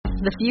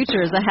The future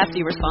is a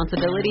hefty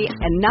responsibility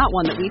and not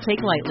one that we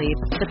take lightly.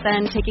 But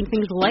then taking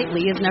things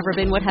lightly has never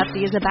been what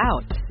Hefty is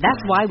about. That's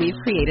why we've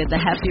created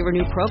the Hefty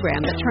Renew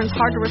program that turns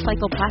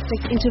hard-to-recycle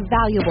plastics into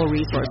valuable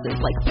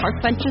resources like park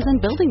benches and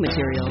building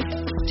materials.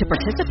 To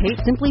participate,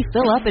 simply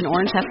fill up an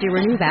orange Hefty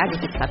Renew bag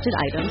with accepted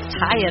items,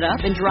 tie it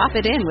up, and drop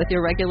it in with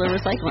your regular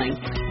recycling.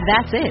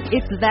 That's it.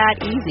 It's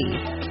that easy.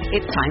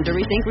 It's time to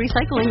rethink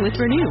recycling with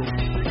Renew.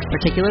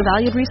 Particular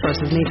valued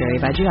resources may vary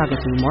by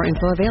geography. More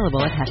info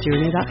available at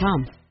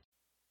heftyrenew.com.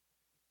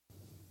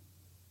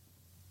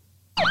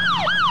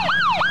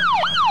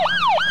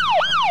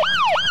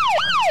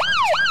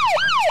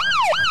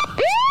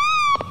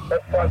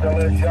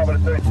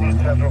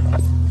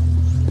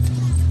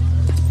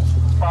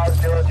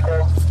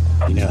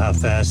 You know how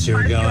fast you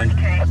were going?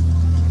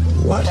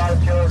 What?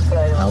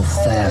 How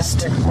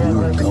fast you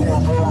were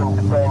going?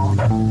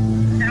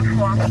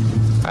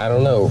 I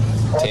don't know.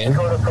 10?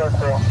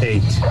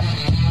 8.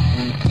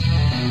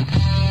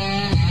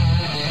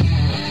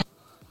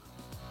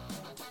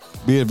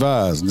 Be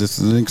advised, this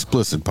is an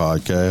explicit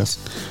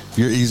podcast. If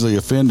you're easily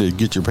offended,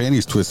 get your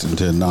panties twisted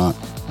into a knot.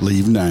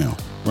 Leave now.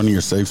 Run to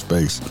your safe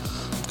space.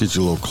 Get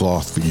your little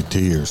cloth for your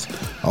tears.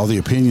 All the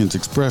opinions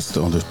expressed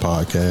on this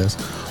podcast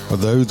are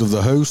those of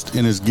the host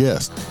and his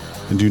guest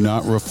and do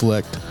not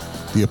reflect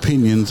the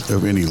opinions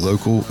of any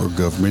local or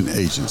government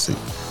agency.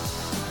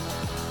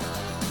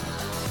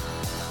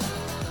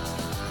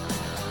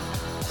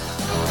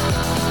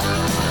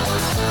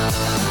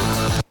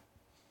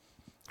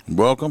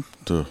 Welcome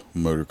to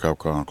Motor Cop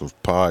Chronicles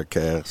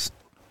podcast.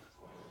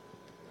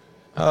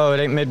 Oh, it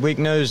ain't midweek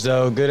news,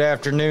 though. Good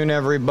afternoon,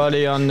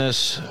 everybody, on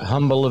this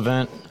humble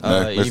event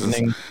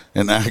evening.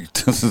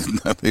 This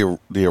is not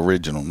the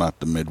original, not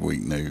the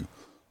midweek news.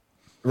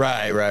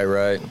 Right.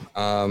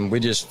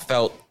 We just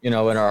felt, in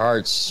our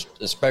hearts,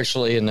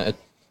 especially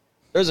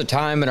there's a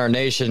time in our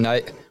nation.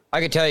 I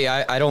can tell you,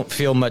 I don't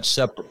feel much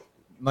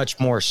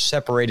more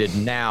separated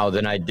now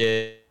than I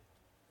did.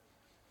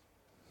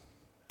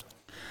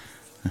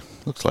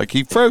 Looks like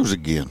he froze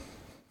again.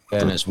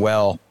 And as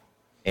well.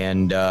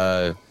 And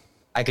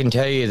I can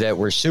tell you that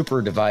we're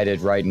super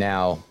divided right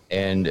now.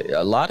 And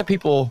a lot of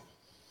people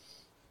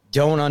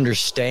don't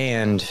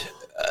understand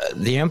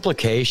the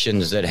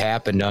implications that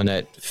happened on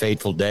that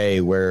fateful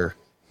day where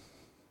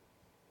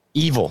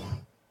evil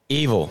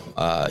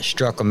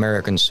struck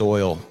American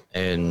soil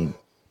and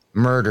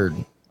murdered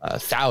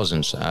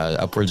thousands,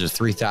 upwards of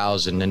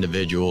 3,000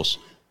 individuals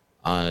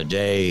on a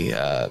day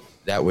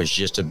that was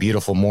just a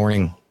beautiful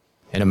morning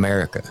in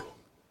America.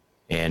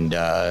 And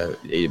I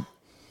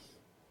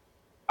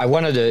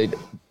wanted to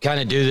kind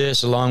of do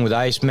this along with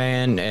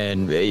Iceman.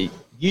 And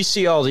you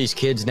see all these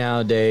kids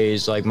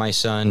nowadays, like my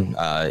son,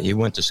 he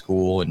went to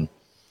school and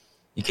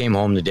he came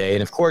home today.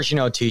 And of course,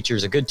 a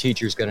good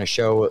teacher's going to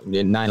show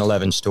the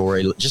 9/11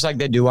 story, just like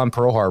they do on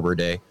Pearl Harbor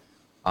Day.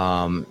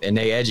 And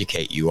they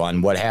educate you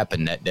on what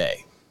happened that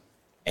day.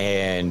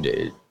 And,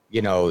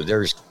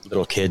 there's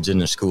little kids in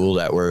the school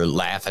that were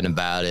laughing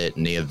about it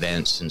and the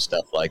events and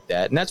stuff like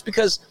that. And that's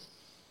because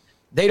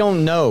they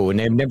don't know and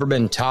they've never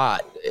been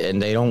taught,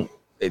 and they don't,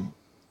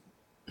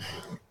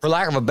 for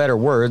lack of a better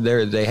word,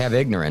 they have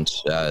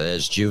ignorance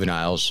as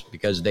juveniles,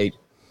 because they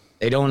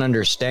don't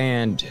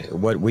understand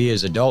what we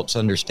as adults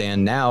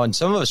understand now. And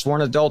some of us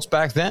weren't adults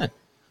back then.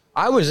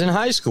 I was in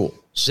high school,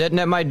 sitting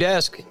at my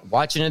desk,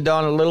 watching it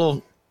on a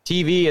little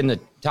TV in the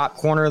top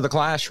corner of the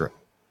classroom.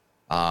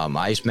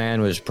 Iceman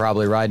was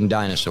probably riding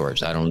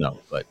dinosaurs. I don't know,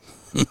 but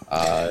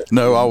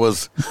no, I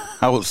was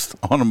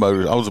on a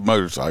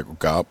motorcycle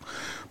cop,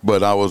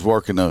 but I was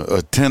working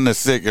a 10 to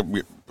 6.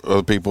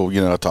 Other people,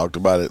 I talked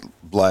about it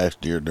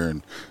last year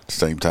during the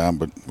same time,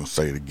 but we'll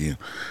say it again.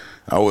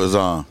 I was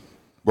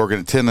working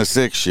a 10 to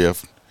 6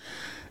 shift,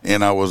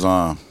 and I was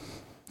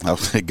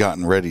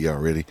gotten ready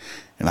already,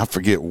 and I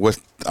forget what.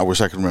 I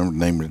wish I could remember the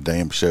name of the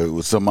damn show. It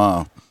was some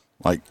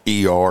like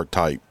ER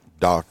type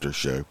doctor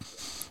show.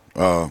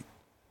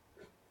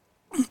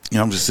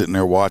 I'm just sitting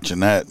there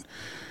watching that,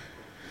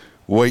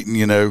 waiting,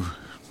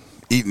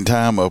 eating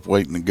time up,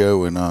 waiting to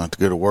go and to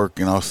go to work,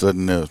 and all of a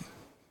sudden,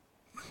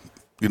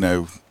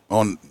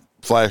 on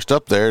flashed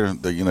up there,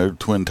 the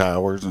Twin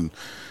Towers, and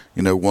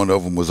one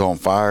of them was on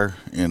fire,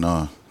 and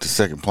the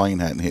second plane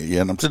hadn't hit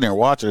yet. And I'm sitting there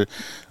watching it,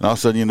 and all of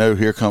a sudden,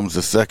 here comes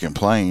the second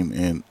plane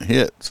and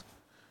hits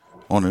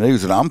on the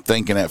news. And I'm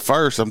thinking,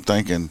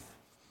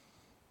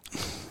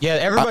 yeah,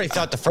 everybody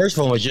thought the first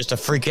one was just a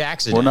freak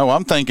accident. Well, no,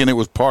 I'm thinking it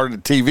was part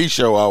of the TV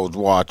show I was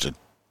watching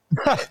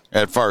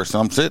at first.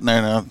 I'm sitting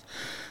there, and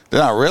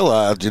then I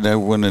realized,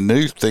 when the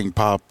news thing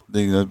popped,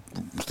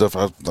 stuff,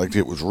 I was like,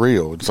 it was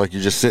real. It's like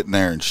you're just sitting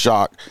there in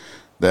shock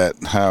that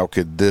how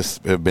could this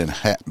have been,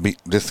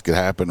 this could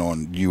happen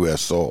on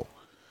U.S. soil.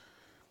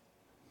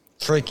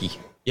 Freaky.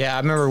 Yeah, I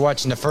remember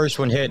watching the first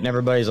one hit, and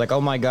everybody's like, oh,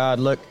 my God,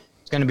 look,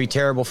 it's going to be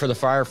terrible for the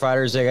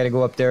firefighters. They got to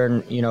go up there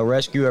and,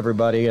 rescue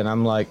everybody. And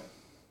I'm like,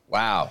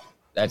 wow,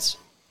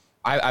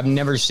 I've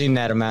never seen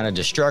that amount of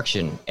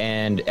destruction.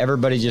 And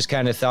everybody just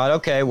kind of thought,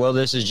 okay, well,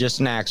 this is just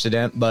an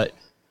accident, but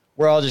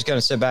we're all just going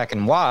to sit back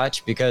and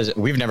watch because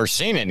we've never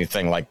seen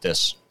anything like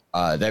this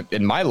that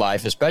in my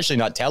life, especially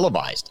not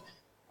televised.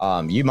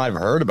 You might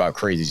have heard about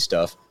crazy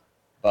stuff,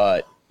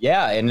 but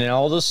yeah. And then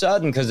all of a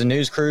sudden, because the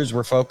news crews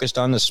were focused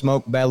on the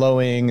smoke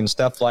bellowing and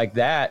stuff like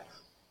that,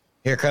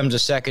 here comes a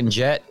second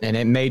jet, and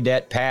it made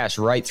that pass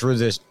right through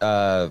this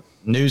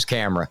news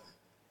camera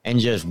and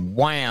just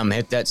wham,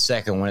 hit that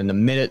second one. And the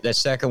minute that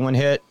second one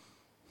hit,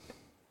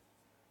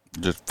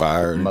 just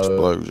fire and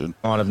explosion.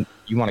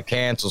 You want to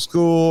cancel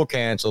school,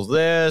 cancel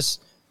this.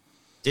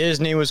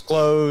 Disney was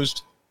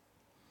closed.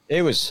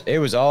 It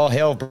was all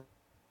hell.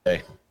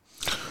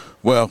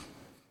 Well,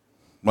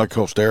 like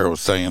Costera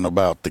was saying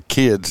about the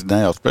kids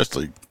now,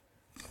 especially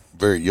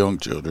very young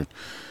children,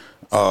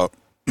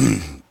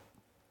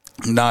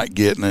 not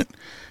getting it.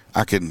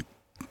 I can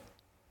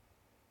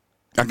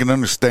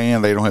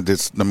understand they don't have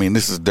this. I mean,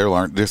 this is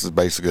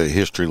basically a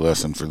history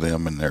lesson for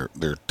them in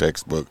their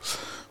textbook,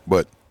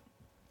 but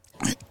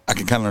I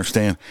can kind of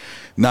understand,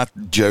 not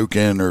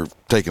joking or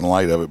taking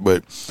light of it,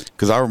 but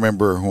because I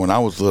remember when I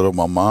was little,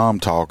 my mom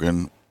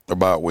talking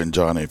about when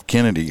John F.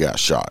 Kennedy got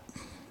shot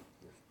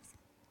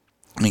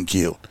and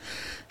killed.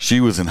 She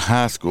was in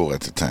high school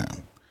at the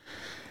time,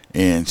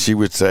 and she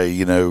would say,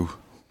 you know,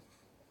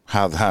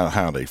 how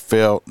they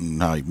felt and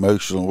how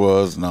emotional it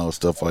was and all the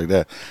stuff like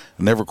that.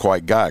 I never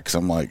quite got it, because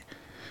I'm like,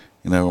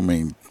 you know, I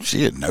mean, she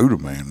didn't know the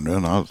man,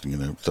 you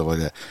know, stuff like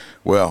that.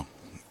 Well,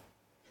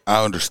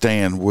 I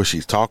understand what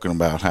she's talking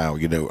about, how,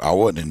 you know, I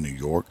wasn't in New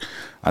York.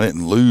 I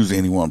didn't lose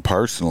anyone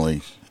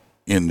personally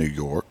in New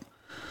York.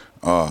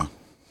 But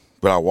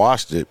I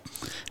watched it,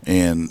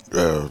 and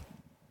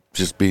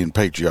just being a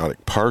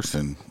patriotic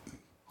person,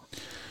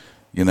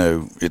 you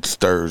know, it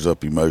stirs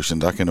up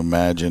emotions. I can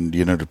imagine,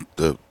 you know,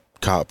 the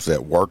cops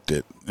that worked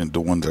it and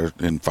the ones that are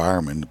in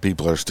firemen, the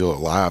people that are still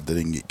alive that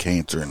didn't get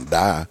cancer and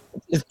die.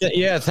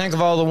 Yeah, think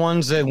of all the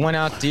ones that went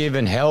out to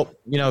even help,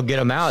 you know, get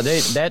them out.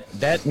 That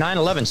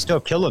 9/11 still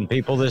killing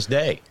people this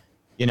day,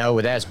 you know,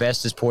 with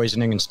asbestos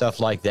poisoning and stuff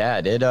like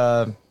that. It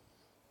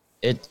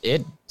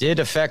did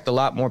affect a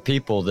lot more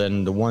people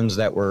than the ones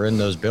that were in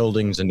those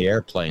buildings and the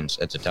airplanes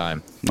at the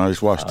time. I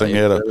just watched the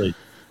thing.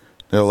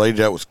 The lady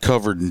that was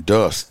covered in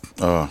dust,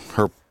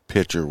 her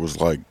picture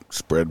was like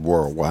spread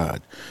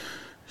worldwide.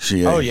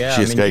 She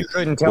escaped. You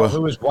couldn't tell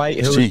who was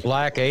white, who was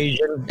black,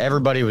 Asian.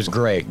 Everybody was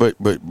gray. But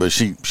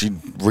she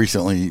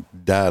recently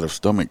died of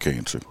stomach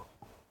cancer.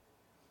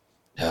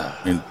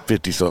 And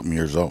 50-something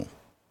years old.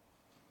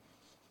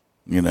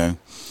 You know,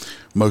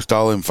 most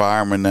all them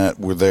firemen that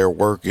were there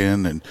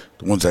working and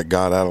the ones that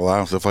got out alive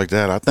and stuff like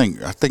that, I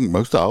think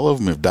most all of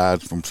them have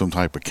died from some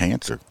type of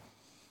cancer.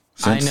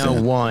 I know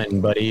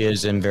one, but he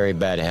is in very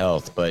bad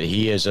health. But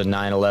he is a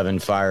 9/11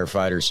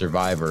 firefighter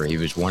survivor. He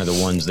was one of the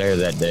ones there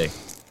that day.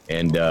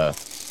 And,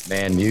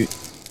 man, the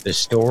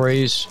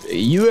stories,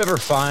 you ever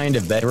find a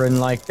veteran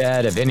like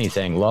that of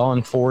anything, law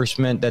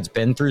enforcement that's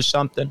been through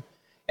something,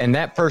 and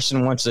that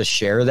person wants to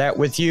share that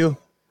with you?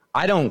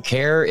 I don't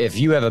care if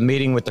you have a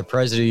meeting with the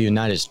President of the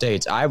United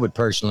States. I would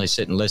personally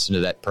sit and listen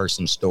to that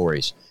person's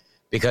stories,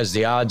 because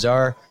the odds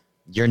are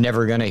you're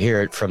never going to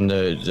hear it from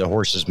the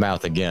horse's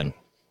mouth again.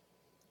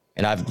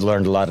 And I've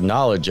learned a lot of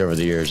knowledge over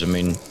the years. I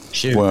mean,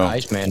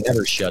 Iceman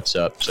never shuts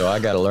up, so I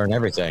got to learn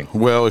everything.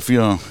 Well, if you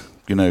know,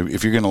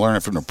 if you're going to learn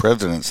it from the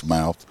president's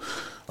mouth,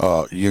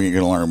 you ain't going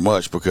to learn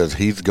much, because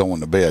he's going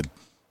to bed.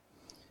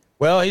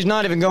 Well, he's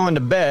not even going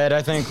to bed.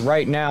 I think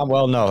right now,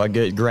 well, no,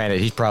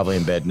 granted, he's probably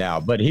in bed now,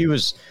 but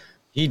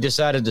he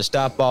decided to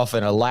stop off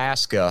in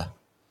Alaska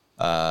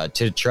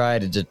to try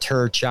to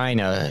deter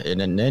China, and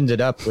then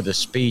ended up with a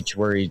speech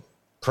where he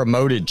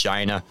promoted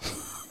China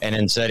and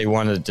then said he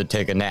wanted to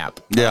take a nap.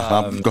 Yeah,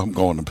 I'm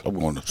going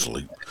to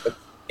sleep.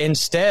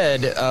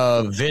 Instead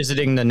of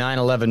visiting the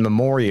 9/11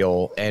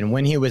 memorial, and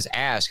when he was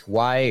asked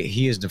why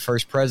he is the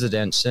first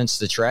president since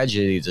the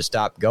tragedy to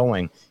stop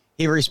going,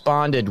 he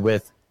responded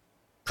with,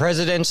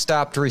 "Presidents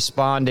stopped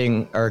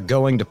responding or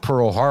going to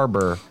Pearl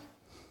Harbor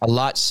a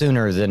lot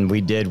sooner than we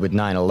did with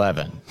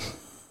 9/11.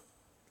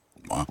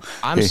 Wow.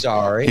 I'm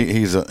sorry.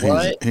 He's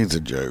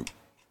a joke.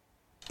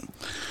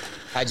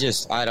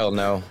 I don't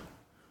know.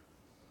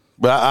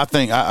 But I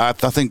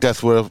think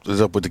that's what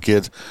is up with the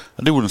kids.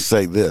 I do want to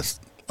say this.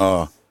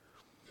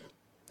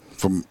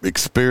 From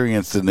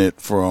experiencing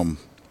it from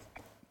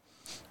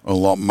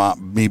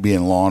me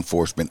being law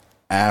enforcement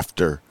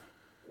after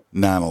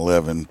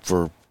 9/11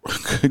 for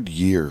a good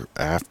year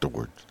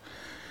afterwards,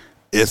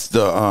 it's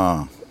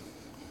the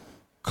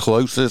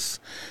closest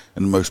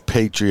and most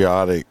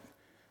patriotic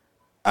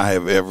I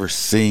have ever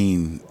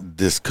seen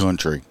this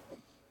country.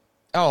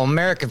 Oh,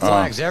 American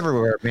flags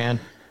everywhere, man.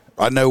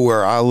 I know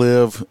where I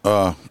live.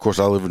 Of course,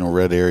 I live in a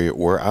red area.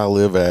 Where I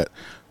live at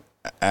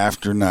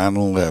after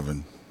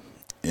 9/11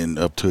 and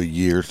up to a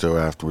year or so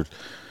afterwards,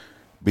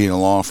 being a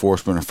law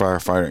enforcement or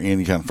firefighter,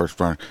 any kind of first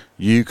responder,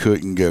 you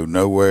couldn't go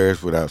nowhere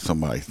without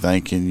somebody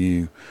thanking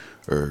you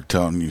or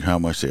telling you how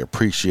much they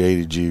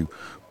appreciated you,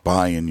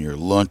 buying your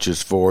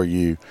lunches for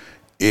you.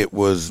 It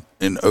was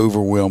an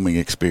overwhelming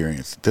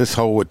experience. This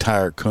whole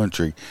entire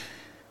country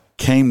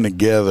came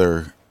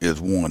together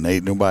as one.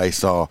 Nobody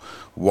saw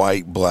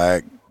white,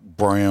 black,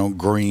 brown,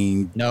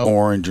 green, Nope.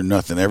 orange, or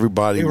nothing.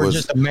 Everybody We were was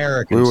just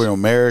Americans. We were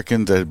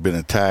Americans that had been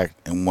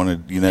attacked and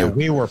wanted, And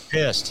we were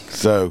pissed.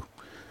 So,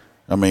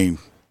 I mean,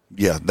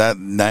 yeah, that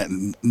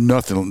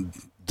nothing.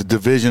 The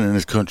division in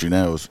this country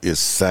now is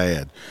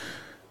sad.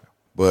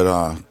 But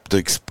I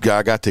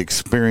got to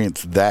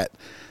experience that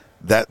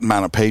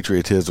amount of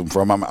patriotism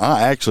from him.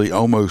 I actually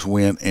almost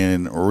went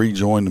and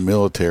rejoined the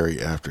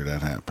military after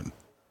that happened.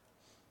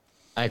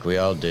 I think we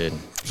all did.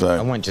 So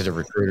I went to the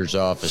recruiter's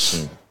office,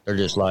 and they're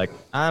just like,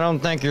 I don't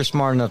think you're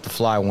smart enough to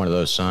fly one of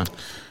those, son.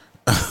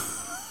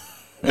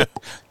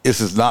 This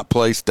is not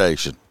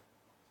PlayStation.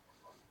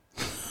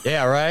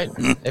 Yeah, right?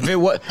 If it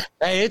was,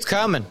 hey, it's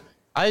coming.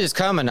 It's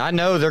coming. I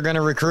know they're going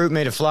to recruit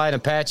me to fly an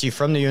Apache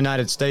from the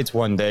United States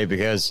one day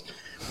because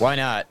why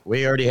not?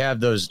 We already have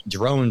those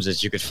drones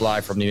that you could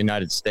fly from the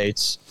United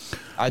States.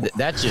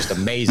 That's just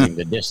amazing,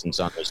 the distance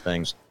on those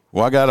things.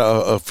 Well, I got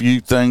a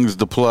few things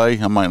to play.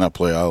 I might not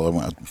play all of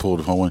them. I pulled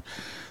the whole one.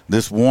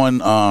 This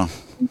one,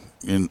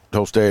 in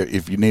Holster,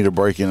 if you need a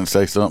break in and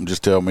say something,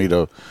 just tell me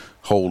to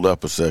hold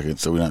up a second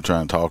so we're not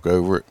trying to talk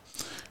over it.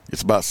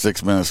 It's about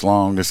 6 minutes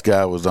long. This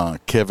guy was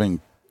Kevin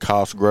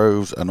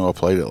Cosgroves. I know I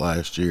played it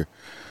last year,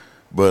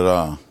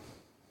 but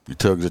he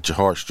tugs at your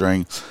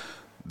heartstring.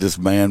 This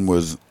man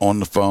was on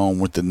the phone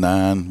with the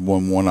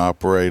 911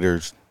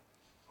 operators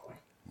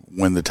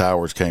when the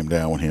towers came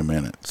down with him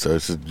in it. So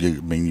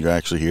you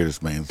actually hear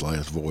this man's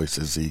last voice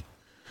as he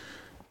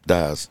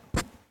dies.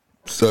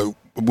 So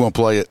we're going to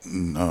play it.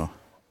 And, like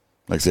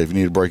I said, if you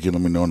need a break in,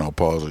 let me know and I'll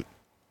pause it.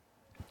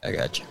 I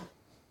got you.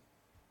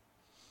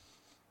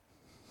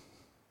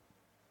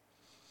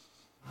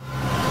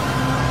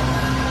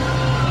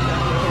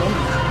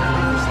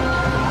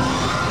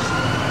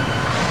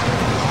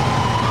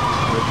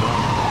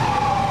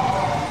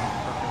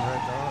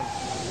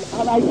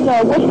 All right,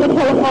 so what's the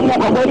telephone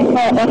number? I'm waiting for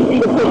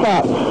FC to pick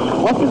up.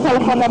 What's the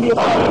telephone number you're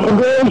calling? You can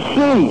do MC.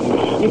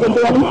 You can do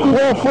MC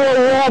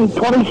 441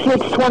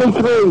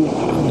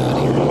 2623.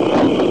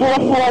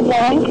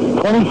 441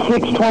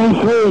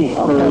 2623.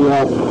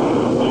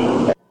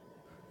 Okay.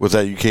 Was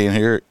that you can't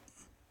hear it?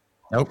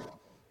 Nope.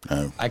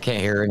 No. I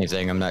can't hear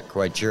anything. I'm not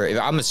quite sure.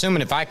 I'm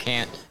assuming if I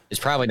can't, it's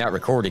probably not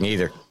recording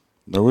either.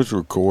 No, it's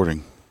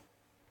recording.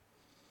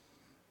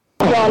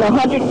 On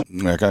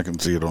 100. Like I can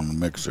see it on the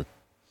mixer.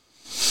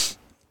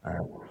 All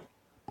right.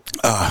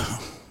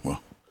 Well,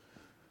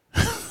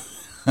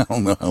 I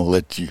don't know how to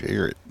let you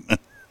hear it.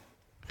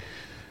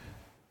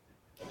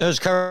 There's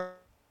cover.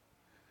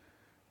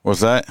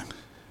 What's that?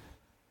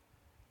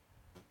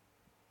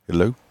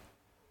 Hello?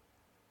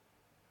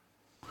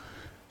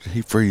 Did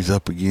he freeze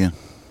up again?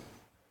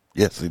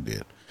 Yes, he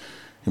did.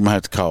 He might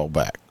have to call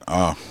back.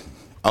 I'll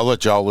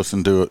let y'all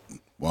listen to it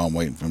while I'm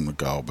waiting for him to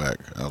call back.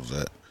 How's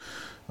that?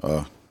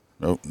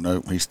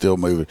 Nope, he's still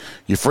moving.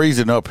 You're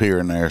freezing up here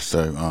and there,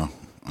 so I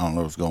don't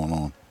know what's going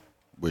on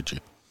with you.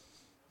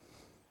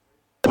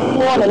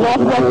 Corner,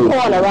 northwest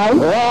corner, right?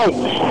 Right.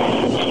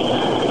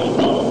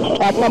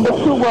 At number 2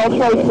 World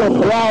Trade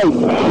Center, right?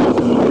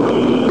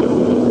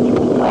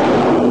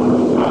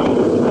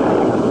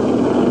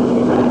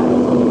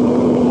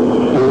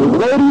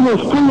 Lady and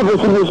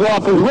Stevens in his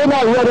office, we're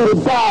not ready to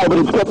die, but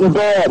it's getting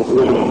bad. I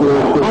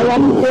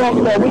understand,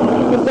 sir.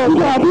 We're going to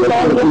try to get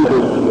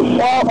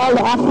all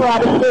the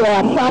apparatus there.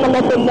 I'm trying to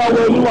let them know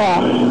where you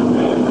are.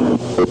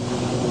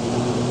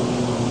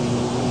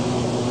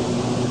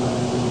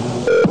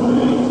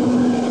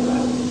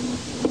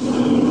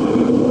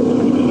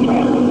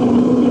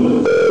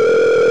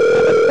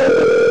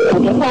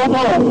 Hold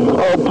on.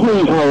 Oh,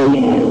 please hurry.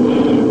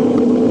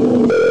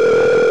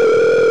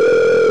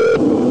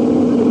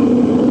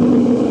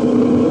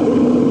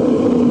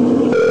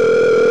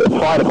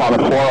 Fire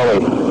Department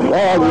 408.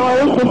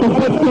 This is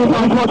 15.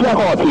 I'm talking to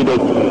call, PD.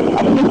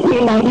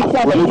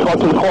 1597. Let me talk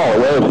to the caller.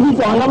 Where is he? He's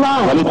on the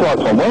line. Let me talk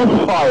to him. Where's the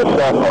fire,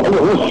 sir?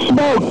 There's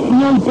smoke.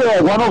 News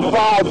there.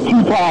 105,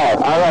 2 power.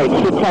 All right,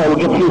 sit tight. We'll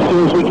get to you as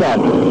soon as we can.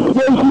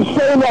 There's some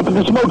staying up, but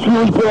the smoke's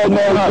really bad,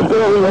 man. That's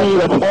all we need.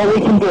 That's all we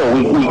can do.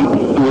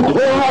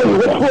 Where are you?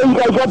 What's where you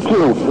guys up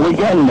to? We're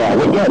getting there.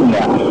 We're getting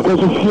there.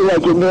 Doesn't feel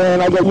like it,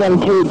 man. I got young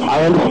kids.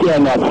 I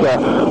understand that, sir.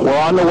 We're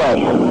on the way.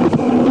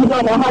 He's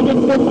on the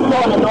 105th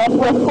corner,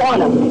 northwest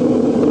corner.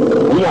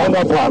 We have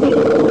no problem.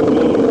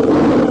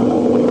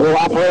 Little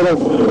operator?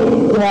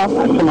 Yeah.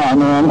 Come on,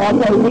 man.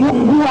 Okay, we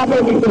have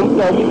everything,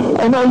 sir.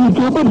 I know you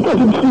do, but it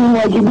doesn't seem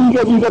like it.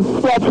 You got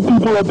lots of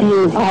people up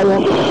here. I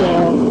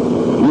understand.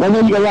 I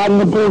know you got a lot in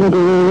the building,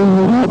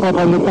 but up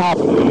on the top.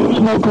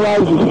 Smoke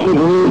rises, it's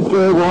really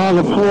good. We're on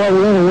the floor,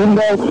 we're in a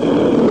window.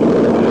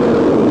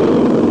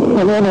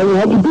 And then we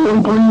have to barely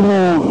breathe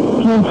now.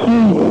 Can't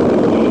see.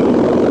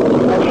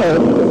 Okay.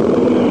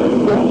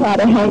 Just try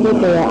to hang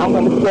in there. I'm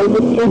going to say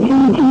this. You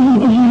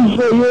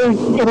say you're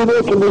in an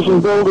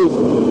air-conditioned building.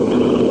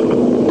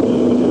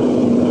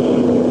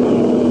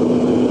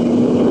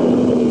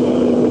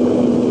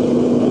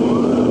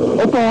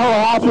 What the hell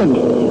happened?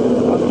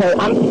 Okay,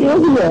 I'm still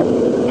here.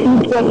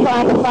 He's been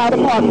trying to fire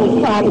department,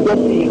 trying to get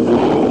to you.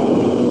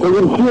 Does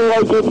it feel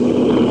like it?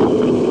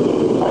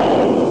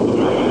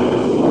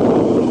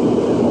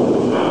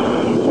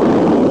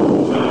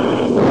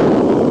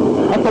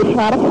 Okay,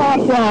 try to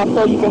calm down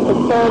so you can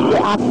conserve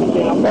your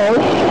oxygen, okay?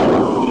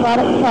 Try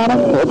to...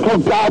 Tell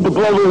God to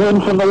blow you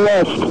in from the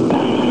west.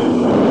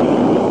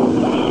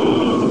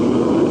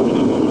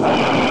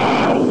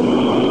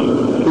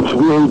 It's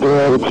really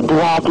bad. It's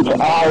black. It's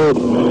arid.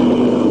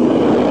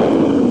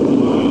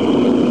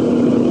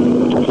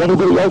 Does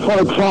anybody else want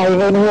to try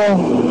in here?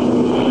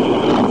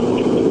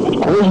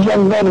 These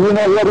young men, we're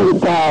not ready to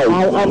die.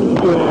 I'm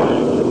good.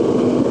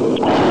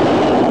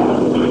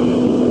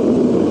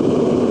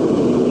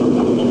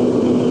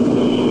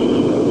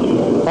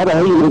 How the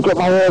hell are you going to get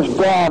my ass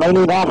down? I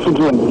need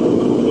oxygen.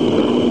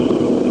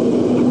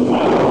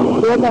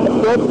 They're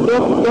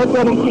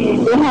getting to you.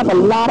 They have a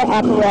lot of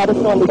apparatus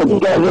on the team.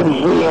 It doesn't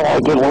feel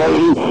like it,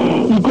 lady.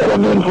 You get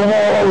them in from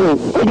all over.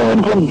 They get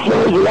in from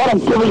Jersey. I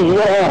don't give a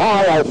shit,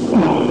 Ohio.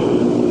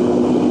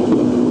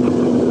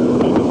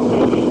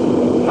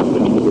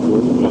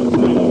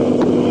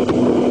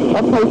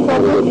 Okay, so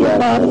what's your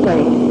last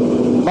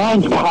name?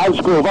 Mine's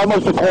Cosgrove. I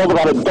must have called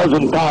about a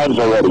dozen times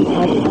already.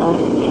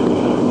 Cosgrove.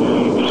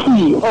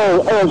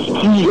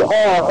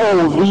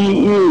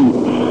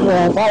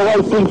 Yeah, my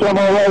wife thinks I'm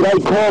all right. I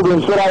called her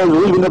and said I was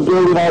leaving the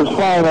building. I was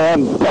fine,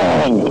 and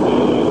bang.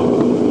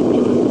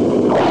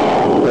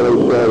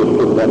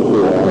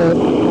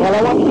 Well,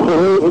 I want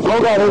to go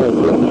down.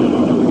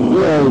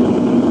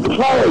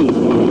 Cherry.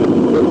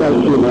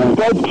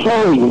 Dead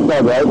Cherry. Is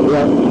that right?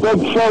 Yeah. Dead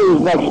Cherry is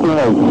next to me.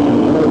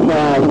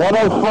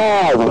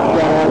 105.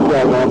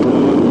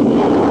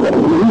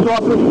 Whose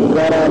office?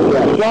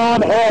 John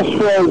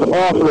Astro's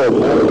office.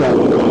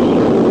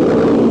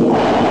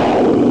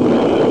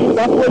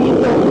 That's what you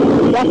said.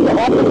 That's the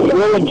office.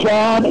 We're in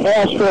John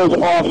Astro's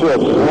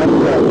office.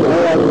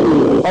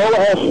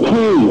 OST.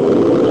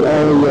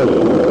 ARU.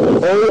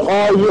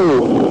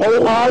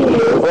 ARU.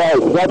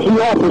 Right. That's the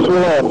office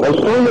we're in. There's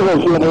three of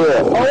us in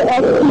here.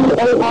 OST.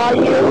 ARU.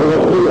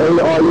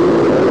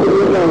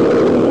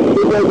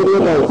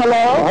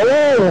 Hello?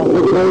 Hello?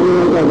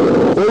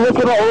 We're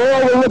looking at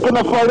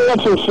the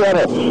financial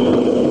center.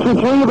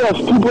 Three of us,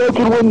 two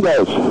broken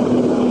windows.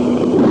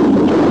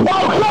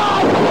 Oh,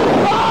 God!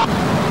 Oh!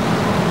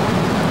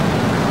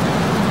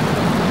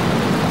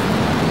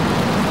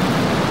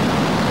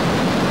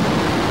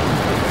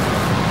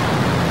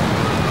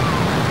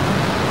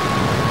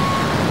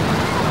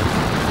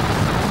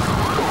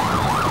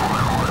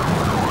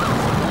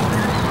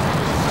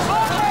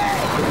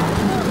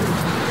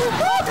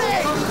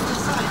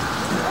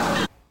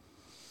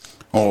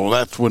 Oh,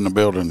 that's when the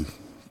building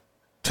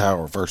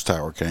first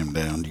tower came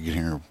down. You can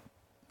hear,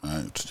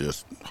 it's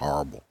just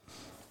horrible.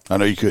 I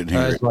know you couldn't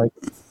hear it.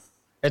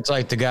 It's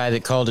like the guy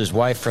that called his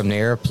wife from the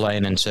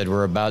airplane and said,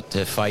 "We're about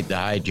to fight the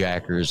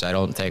hijackers. I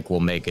don't think we'll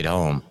make it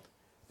home."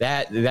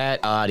 That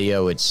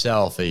audio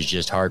itself is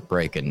just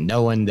heartbreaking,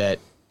 knowing that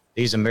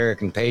these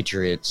American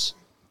patriots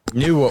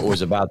knew what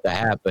was about to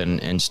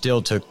happen and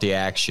still took the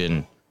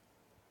action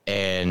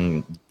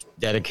and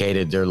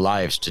dedicated their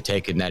lives to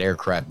taking that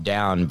aircraft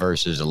down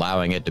versus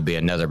allowing it to be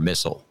another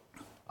missile.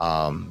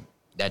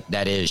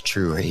 That is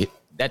true.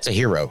 That's a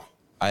hero.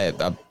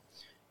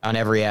 On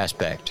every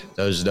aspect.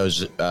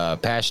 Those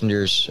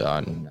passengers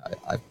on,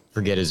 I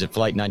forget, is it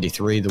Flight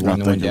 93, the one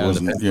that went down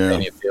the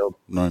Pennsylvania field?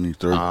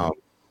 93.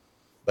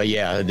 But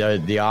yeah,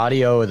 the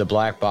audio of the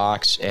black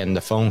box and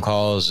the phone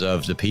calls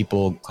of the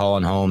people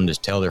calling home to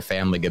tell their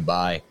family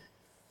goodbye,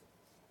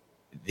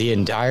 the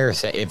entire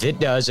thing, if it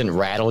doesn't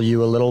rattle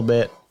you a little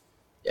bit,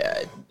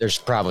 there's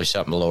probably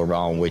something a little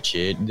wrong with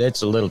you.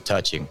 It's a little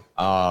touching.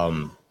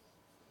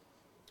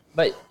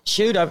 But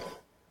shoot,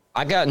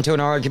 I got into an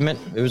argument.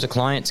 It was a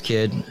client's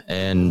kid,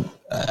 and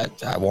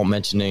I won't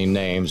mention any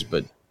names,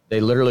 but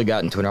they literally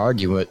got into an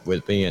argument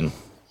with me, and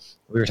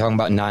we were talking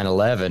about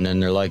 9/11,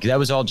 and they're like, that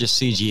was all just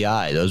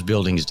CGI. Those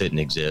buildings didn't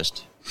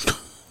exist.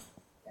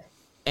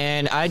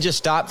 And I just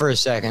stopped for a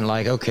second,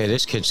 like, okay,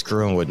 this kid's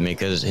screwing with me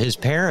because his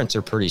parents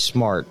are pretty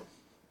smart.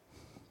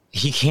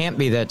 He can't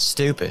be that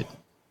stupid.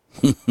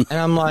 And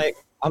I'm like,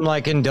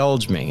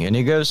 indulge me. And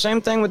he goes,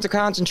 same thing with the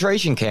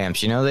concentration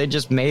camps. You know, they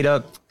just made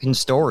up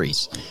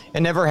stories.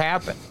 It never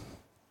happened.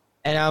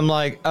 And I'm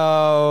like,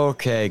 oh,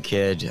 okay,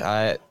 kid.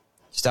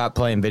 Stop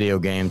playing video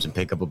games and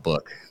pick up a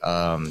book.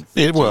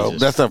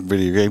 That's not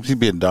video games. He'd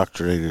be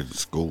indoctrinated in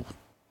school.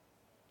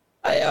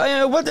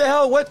 What the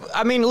hell?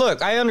 I mean,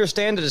 look, I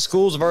understand that the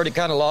schools have already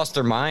kind of lost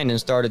their mind and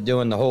started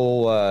doing the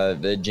whole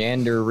the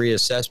gender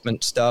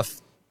reassessment stuff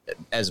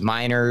as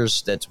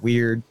minors. That's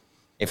weird.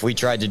 If we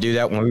tried to do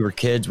that when we were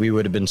kids, we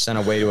would have been sent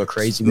away to a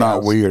crazy house.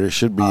 Not weird. It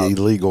should be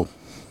illegal.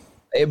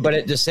 But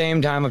at the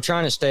same time, I'm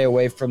trying to stay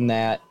away from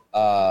that.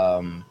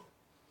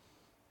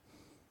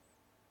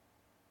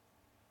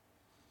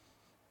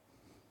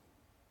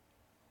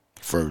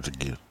 Froze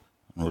again.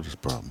 What is the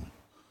problem?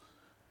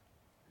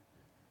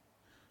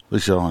 At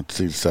least you don't have to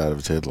see the side of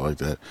his head like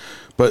that.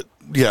 But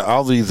yeah,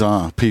 all these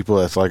people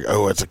that's like,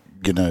 oh, it's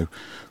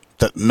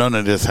that none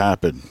of this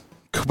happened.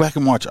 Go back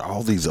and watch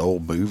all these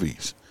old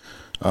movies.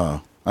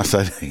 I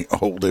say they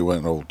ain't old, they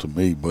weren't old to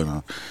me,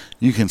 but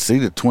you can see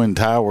the Twin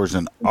Towers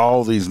in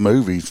all these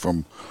movies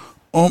from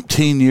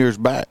umpteen years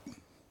back.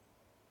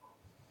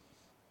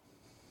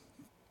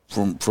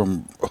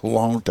 from a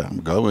long time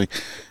ago. I mean,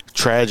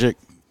 tragic,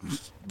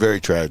 very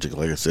tragic.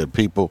 Like I said,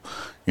 people,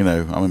 I'm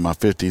in my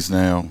 50s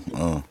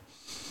now.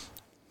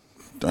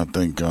 I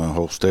think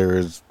Holster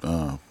is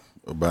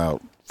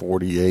about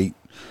 48.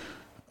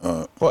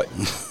 What?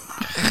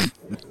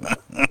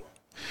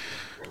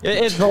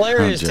 It's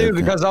hilarious, too,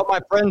 because all my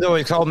friends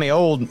always call me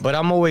old, but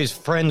I'm always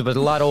friends with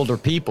a lot older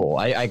people.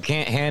 I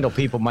can't handle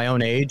people my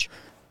own age.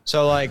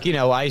 So, like,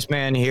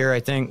 Iceman here, I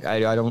think,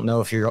 I don't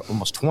know if you're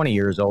almost 20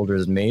 years older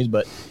than me,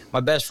 but my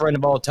best friend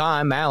of all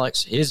time,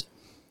 Alex, he's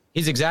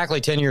exactly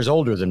 10 years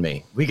older than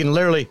me. We can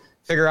literally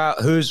figure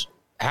out who's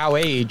how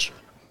age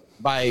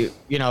by,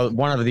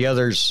 one of the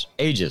other's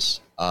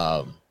ages.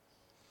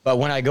 But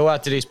when I go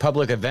out to these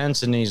public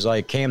events and these,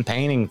 like,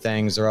 campaigning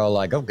things, they're all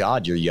like, oh,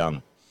 God, you're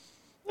young.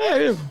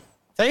 Hey,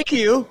 thank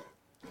you.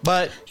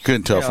 But you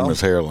couldn't tell from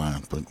his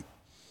hairline, but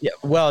yeah,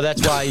 well,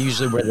 that's why I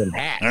usually wear them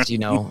hats.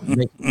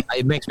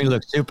 It makes me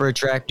look super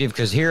attractive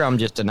because here I'm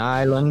just an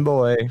island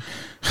boy.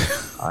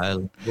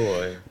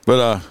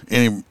 But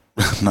I'm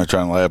not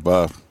trying to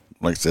laugh.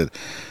 Like I said,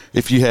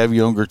 if you have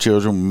younger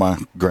children, my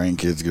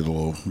grandkids get a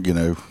little,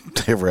 they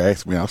ever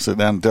ask me, I'll sit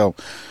down and tell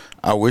them.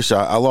 I wish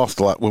I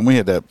lost a lot when we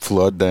had that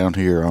flood down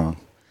here.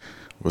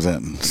 Was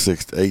that in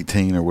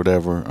 18 or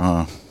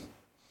whatever?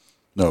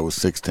 No, it was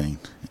 16.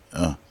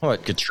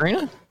 What,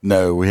 Katrina?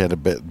 No, we had a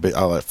bit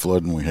all that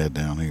flooding we had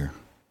down here.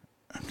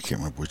 I can't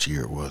remember which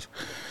year it was.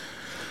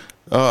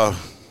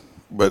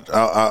 But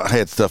I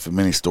had stuff in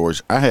many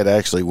stores. I had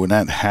actually, when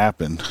that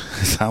happened,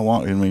 how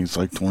long? I mean, it's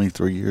like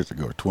 23 years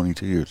ago or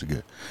 22 years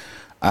ago.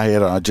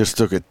 I just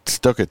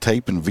stuck a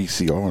tape in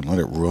VCR and let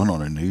it run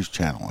on a news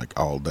channel like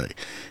all day,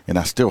 and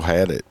I still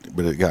had it,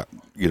 but it got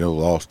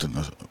lost in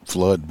the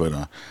flood.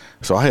 But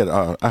so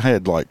I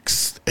had like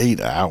 8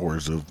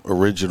 hours of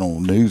original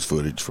news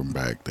footage from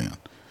back then,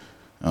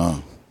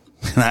 and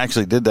I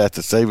actually did that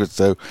to save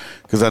it,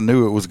 because I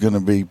knew it was going to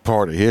be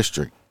part of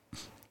history.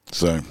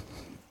 So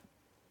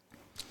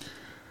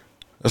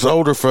as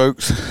older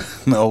folks,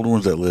 the older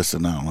ones that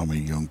listen, I don't know how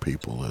many young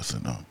people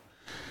listen.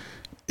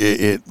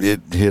 It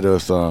hit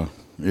us.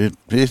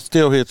 It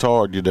still hits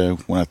hard,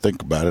 when I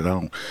think about it.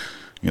 I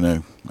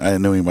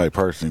didn't know anybody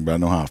personally, but I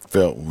know how I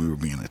felt when we were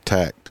being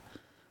attacked.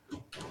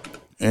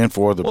 And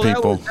for the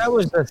people. That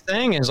was the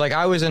thing, is like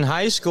I was in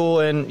high school,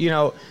 and,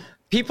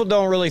 people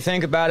don't really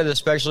think about it,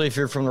 especially if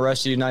you're from the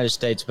rest of the United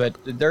States, but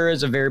there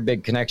is a very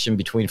big connection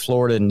between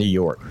Florida and New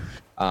York.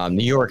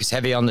 New York is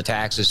heavy on the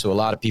taxes, so a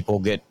lot of people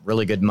get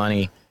really good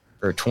money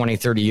for 20,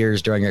 30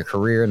 years during their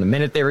career, and the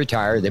minute they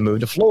retire, they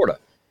move to Florida.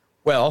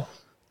 Well,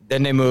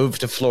 then they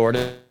moved to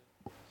Florida.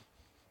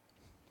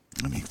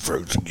 And he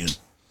froze again.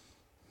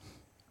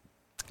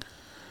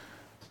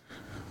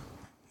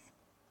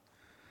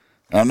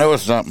 I know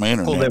it's not my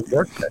internet,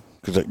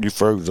 because you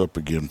froze up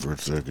again for a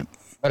second.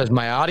 But is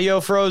my audio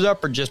froze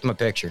up or just my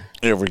picture?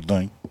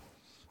 Everything.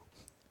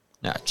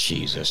 Ah,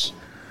 Jesus.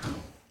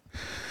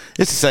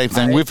 It's the same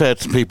thing. We've had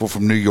some people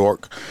from New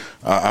York.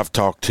 I've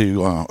talked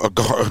to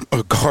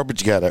a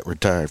garbage guy that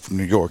retired from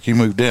New York. He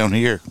moved down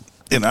here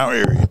in our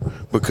area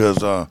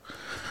because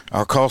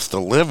our cost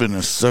of living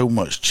is so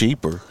much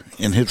cheaper,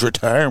 and his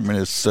retirement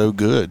is so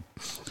good.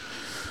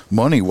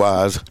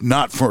 Money-wise,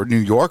 not for New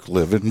York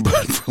living,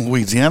 but for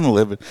Louisiana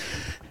living.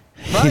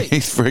 Right.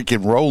 He's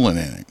freaking rolling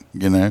in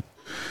it,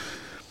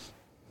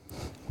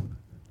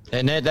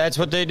 And that's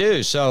what they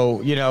do.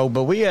 So,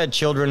 but we had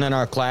children in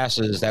our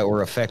classes that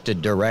were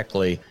affected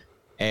directly.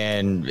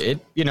 And it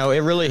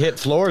really hit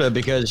Florida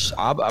because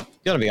I'm going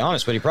to be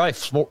honest with you, probably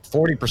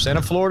 40%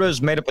 of Florida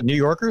is made up of New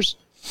Yorkers.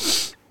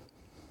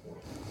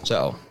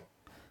 So.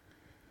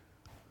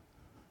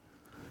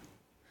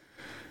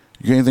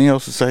 You got anything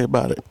else to say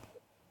about it?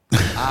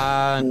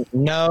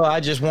 No, I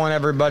just want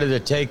everybody to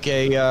take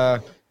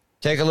a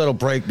little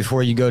break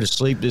before you go to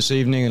sleep this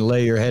evening and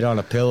lay your head on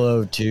a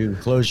pillow to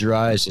close your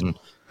eyes and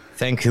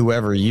thank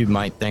whoever you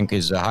might think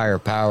is a higher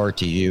power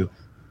to you,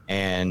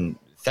 and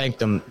thank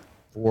them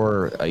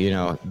for,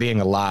 being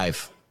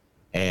alive.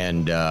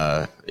 And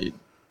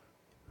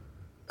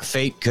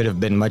fate could have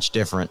been much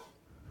different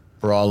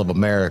for all of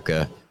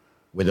America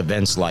with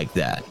events like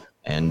that.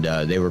 And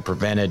they were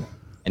prevented,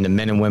 and the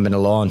men and women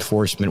of law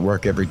enforcement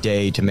work every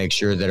day to make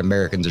sure that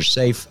Americans are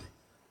safe.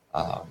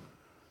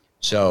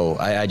 So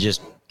I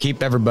just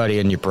keep everybody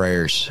in your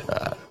prayers.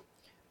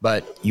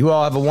 But you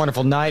all have a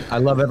wonderful night. I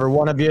love every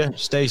one of you.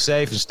 Stay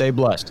safe and stay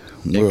blessed.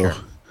 Take care.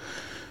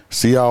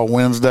 See y'all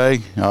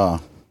Wednesday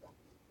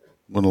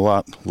with a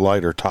lot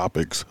lighter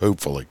topics,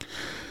 hopefully.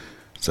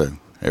 So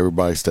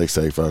everybody stay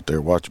safe out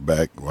there. Watch your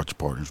back. Watch your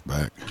partner's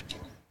back.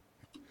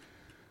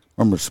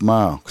 Remember to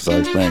smile, because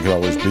Iceman can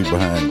always be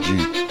behind you.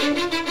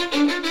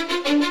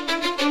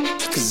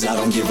 Cause I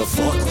don't give a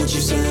fuck what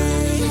you say.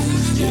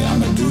 Yeah,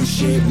 I'ma do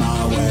shit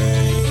my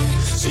way.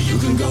 So you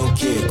can go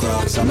kick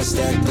rocks, I'ma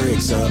stack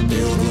bricks up,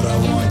 build what I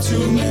want to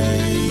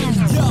make.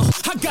 Yo,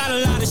 I got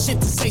a lot of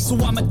shit to say, so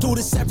I'ma do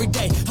this every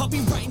day. I'll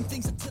be writing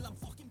things until